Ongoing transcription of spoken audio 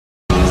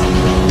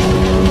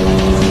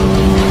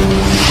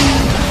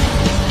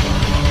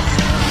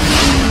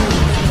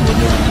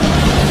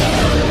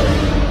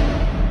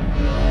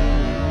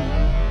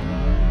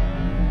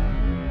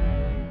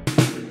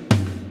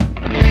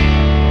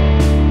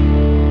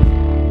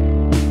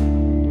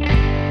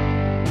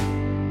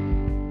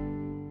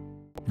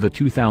The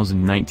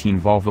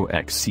 2019 Volvo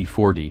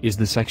XC40 is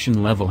the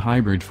section-level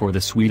hybrid for the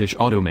Swedish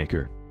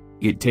automaker.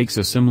 It takes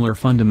a similar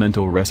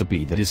fundamental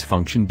recipe that has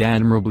functioned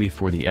admirably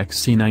for the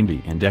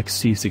XC90 and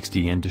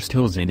XC60 and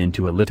distills it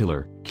into a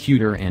littler,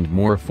 cuter and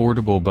more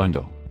affordable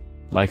bundle.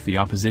 Like the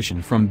opposition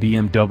from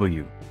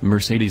BMW,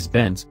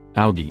 Mercedes-Benz,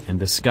 Audi and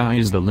the sky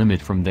is the limit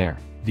from there,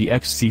 the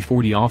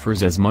XC40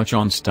 offers as much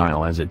on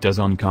style as it does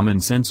on common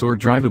sense or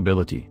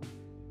drivability.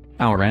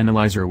 Our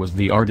analyzer was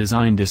the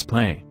R-Design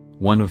display,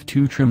 one of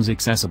 2 trims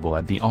accessible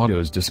at the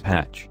Auto's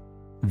dispatch.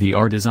 The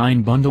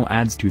R-Design bundle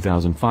adds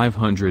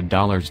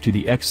 $2,500 to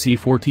the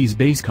XC40's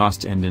base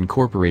cost and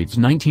incorporates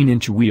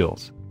 19-inch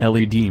wheels,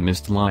 LED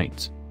mist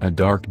lights, a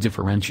dark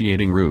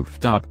differentiating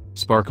rooftop,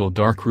 sparkle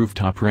dark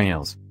rooftop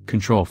rails,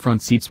 control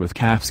front seats with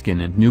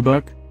calfskin and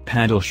nubuck,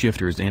 paddle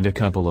shifters and a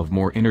couple of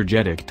more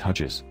energetic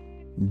touches.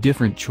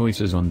 Different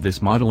choices on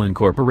this model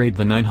incorporate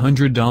the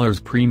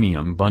 $900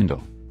 premium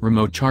bundle,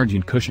 remote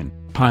charging cushion,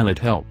 pilot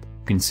help,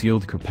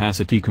 concealed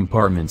capacity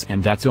compartments,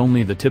 and that's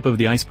only the tip of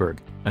the iceberg,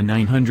 a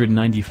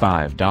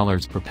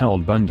 $995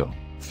 propelled bundle,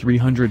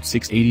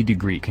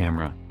 360-degree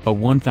camera, a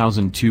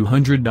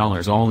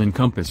 $1,200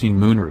 all-encompassing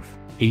moonroof,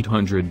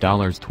 $800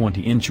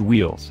 20-inch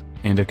wheels,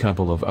 and a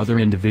couple of other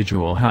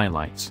individual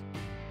highlights.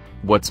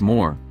 What's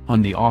more,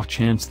 on the off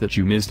chance that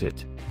you missed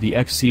it, the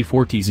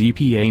XC40's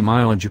EPA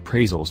mileage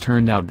appraisals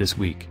turned out this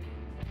week.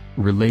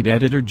 Relate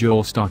editor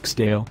Joel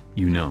Stockstale,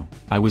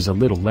 I was a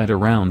little led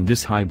around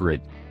this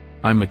hybrid.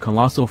 I'm a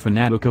colossal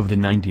fanatic of the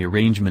 90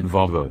 arrangement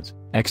Volvos,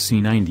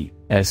 XC90,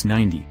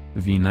 S90,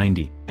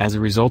 V90, as a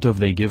result of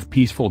they give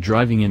peaceful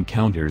driving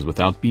encounters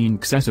without being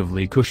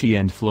excessively cushy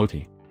and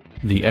floaty.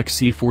 The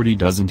XC40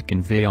 doesn't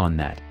convey on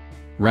that.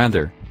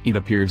 Rather, it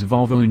appears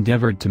Volvo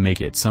endeavored to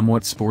make it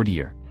somewhat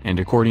sportier, and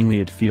accordingly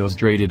it feels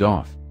traded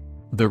off.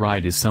 The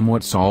ride is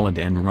somewhat solid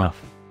and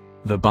rough.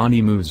 The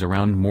body moves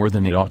around more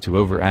than it ought to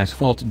over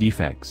asphalt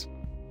defects.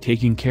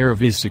 Taking care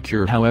of is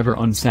secure, however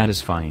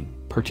unsatisfying,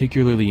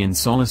 particularly in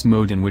solace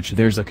mode in which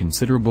there's a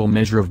considerable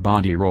measure of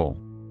body roll.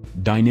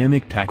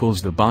 Dynamic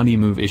tackles the body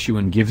move issue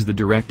and gives the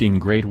directing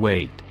great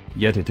weight,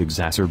 yet it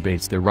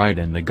exacerbates the ride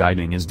and the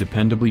guiding is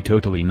dependably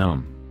totally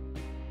numb.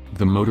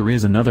 The motor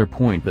is another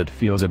point that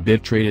feels a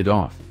bit traded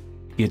off.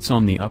 It's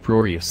on the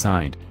uproarious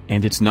side,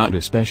 and it's not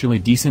especially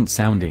decent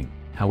sounding,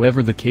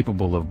 however the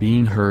capable of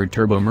being heard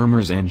turbo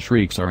murmurs and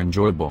shrieks are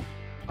enjoyable.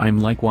 I'm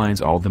likewise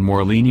all the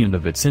more lenient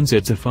of it since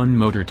it's a fun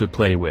motor to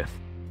play with.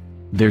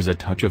 There's a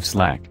touch of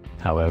slack,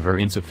 however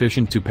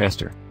insufficient to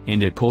pester,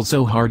 and it pulls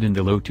so hard in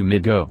the low to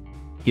mid-go.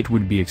 It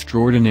would be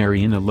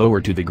extraordinary in a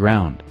lower to the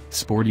ground,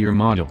 sportier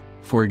model,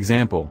 for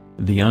example,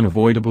 the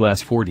unavoidable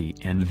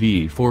S40 and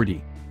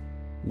V40.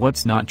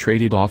 What's not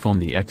traded off on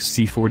the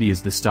XC40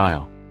 is the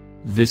style.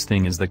 This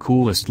thing is the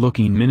coolest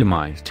looking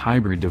minimized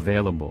hybrid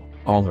available,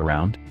 all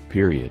around,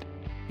 period.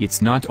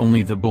 It's not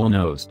only the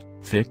bull-nosed,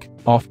 thick,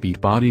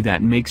 offbeat body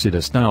that makes it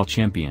a style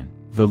champion,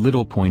 the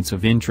little points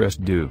of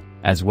interest do,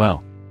 as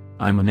well.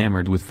 I'm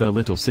enamored with the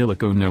little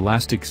silicone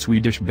elastic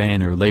Swedish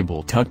banner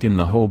label tucked in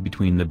the hole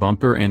between the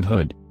bumper and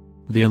hood.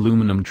 The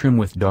aluminum trim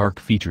with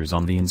dark features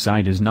on the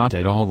inside is not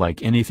at all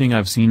like anything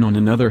I've seen on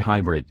another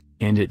hybrid,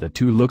 and it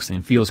too looks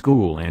and feels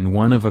cool and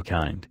one of a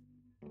kind.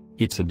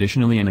 It's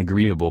additionally an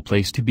agreeable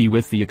place to be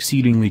with the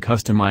exceedingly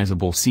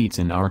customizable seats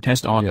in our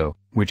test auto,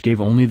 which gave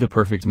only the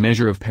perfect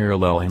measure of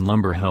parallel and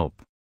lumbar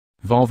help.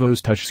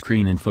 Volvo's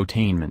touchscreen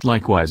infotainment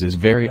likewise is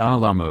very a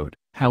la mode,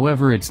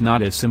 however it's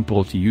not as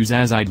simple to use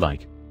as I'd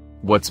like.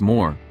 What's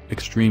more,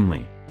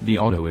 extremely, the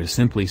auto is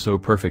simply so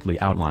perfectly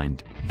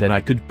outlined, that I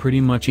could pretty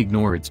much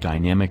ignore its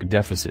dynamic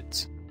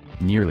deficits.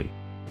 Nearly.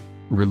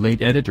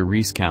 Relate editor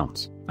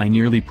recounts, I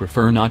nearly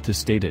prefer not to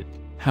state it,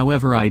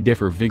 however I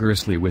differ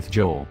vigorously with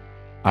Joel.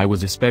 I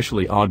was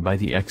especially awed by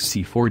the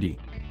XC40.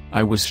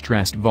 I was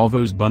stressed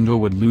Volvo's bundle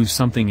would lose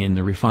something in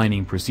the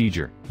refining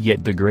procedure,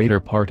 yet the greater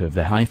part of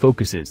the high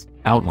focuses,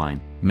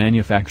 outline,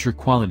 manufacture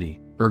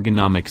quality,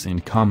 ergonomics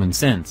and common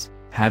sense,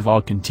 have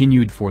all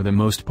continued for the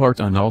most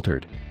part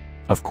unaltered.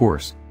 Of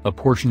course, a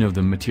portion of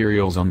the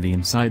materials on the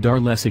inside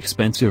are less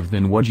expensive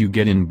than what you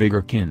get in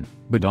bigger kin,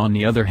 but on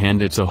the other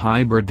hand it's a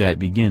hybrid that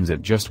begins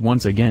at just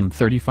once again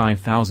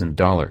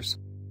 $35,000.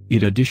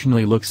 It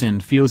additionally looks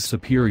and feels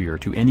superior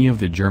to any of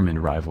the German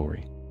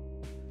rivalry.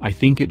 I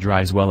think it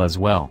drives well as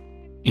well.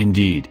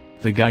 Indeed,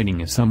 the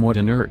guiding is somewhat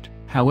inert,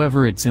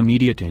 however it's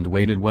immediate and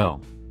weighted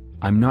well.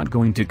 I'm not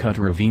going to cut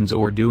ravines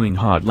or doing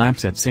hot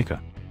laps at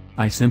Sika.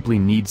 I simply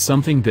need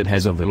something that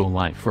has a little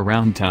life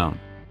around town.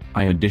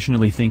 I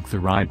additionally think the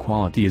ride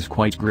quality is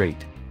quite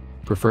great.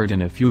 Preferred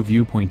in a few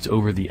viewpoints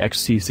over the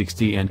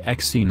XC60 and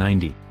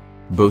XC90.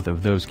 Both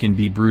of those can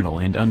be brutal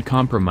and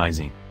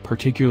uncompromising,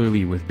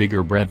 particularly with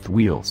bigger breadth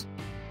wheels.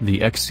 The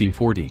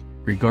XC40,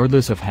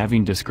 regardless of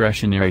having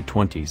discretionary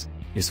 20s,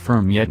 is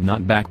firm yet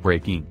not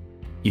backbreaking.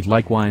 It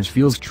likewise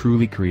feels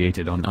truly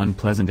created on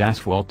unpleasant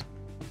asphalt.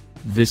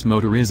 This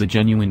motor is a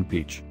genuine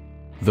peach.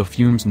 The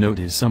fumes note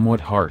is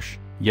somewhat harsh,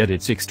 yet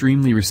it's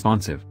extremely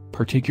responsive,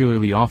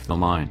 particularly off the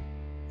line.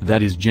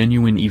 That is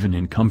genuine even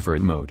in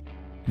comfort mode.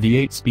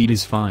 The 8-speed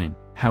is fine,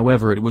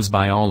 However, it was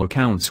by all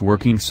accounts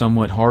working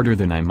somewhat harder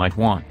than I might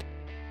want.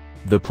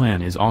 The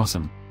plan is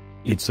awesome.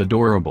 It's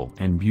adorable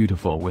and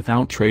beautiful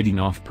without trading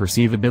off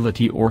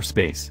perceivability or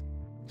space.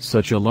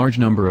 Such a large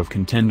number of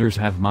contenders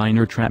have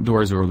minor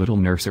trapdoors or little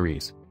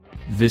nurseries.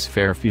 This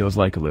fair feels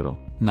like a little,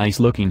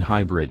 nice-looking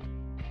hybrid.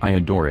 I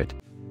adore it.